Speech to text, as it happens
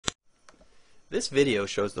This video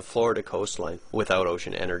shows the Florida coastline without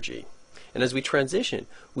ocean energy. And as we transition,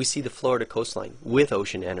 we see the Florida coastline with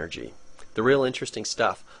ocean energy. The real interesting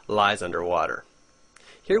stuff lies underwater.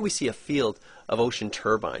 Here we see a field of ocean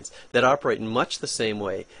turbines that operate in much the same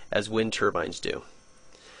way as wind turbines do.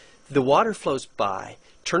 The water flows by,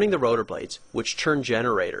 turning the rotor blades, which turn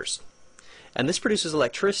generators. And this produces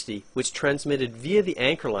electricity, which is transmitted via the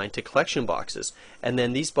anchor line to collection boxes, and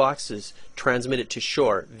then these boxes transmit it to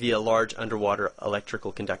shore via large underwater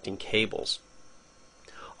electrical conducting cables.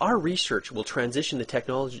 Our research will transition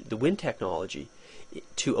the wind technology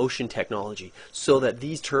to ocean technology so that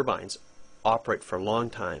these turbines operate for a long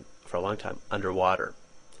time underwater.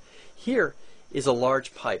 Here is a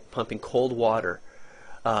large pipe pumping cold water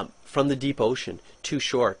from the deep ocean to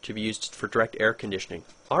shore to be used for direct air conditioning.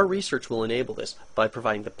 Our research will enable this by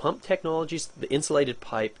providing the pump technologies, the insulated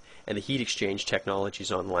pipe, and the heat exchange technologies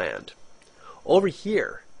on land. Over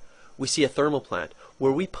here, we see a thermal plant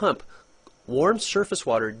where we pump warm surface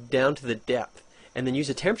water down to the depth and then use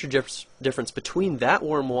a temperature difference between that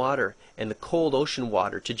warm water and the cold ocean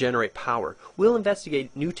water to generate power. We'll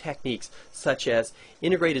investigate new techniques such as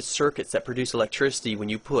integrated circuits that produce electricity when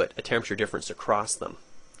you put a temperature difference across them.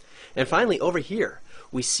 And finally, over here,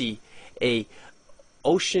 we see a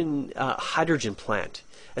ocean hydrogen plant.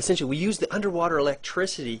 Essentially, we use the underwater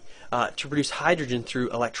electricity to produce hydrogen through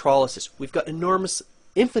electrolysis. We've got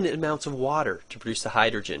infinite amounts of water to produce the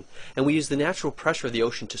hydrogen, and we use the natural pressure of the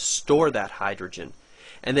ocean to store that hydrogen.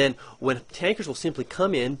 And then when tankers will simply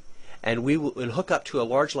come in and we will hook up to a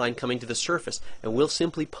large line coming to the surface, and we'll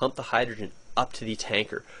simply pump the hydrogen up to the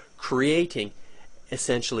tanker, creating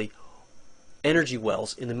essentially energy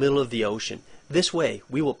wells in the middle of the ocean. This way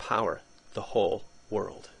we will power the whole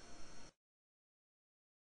world.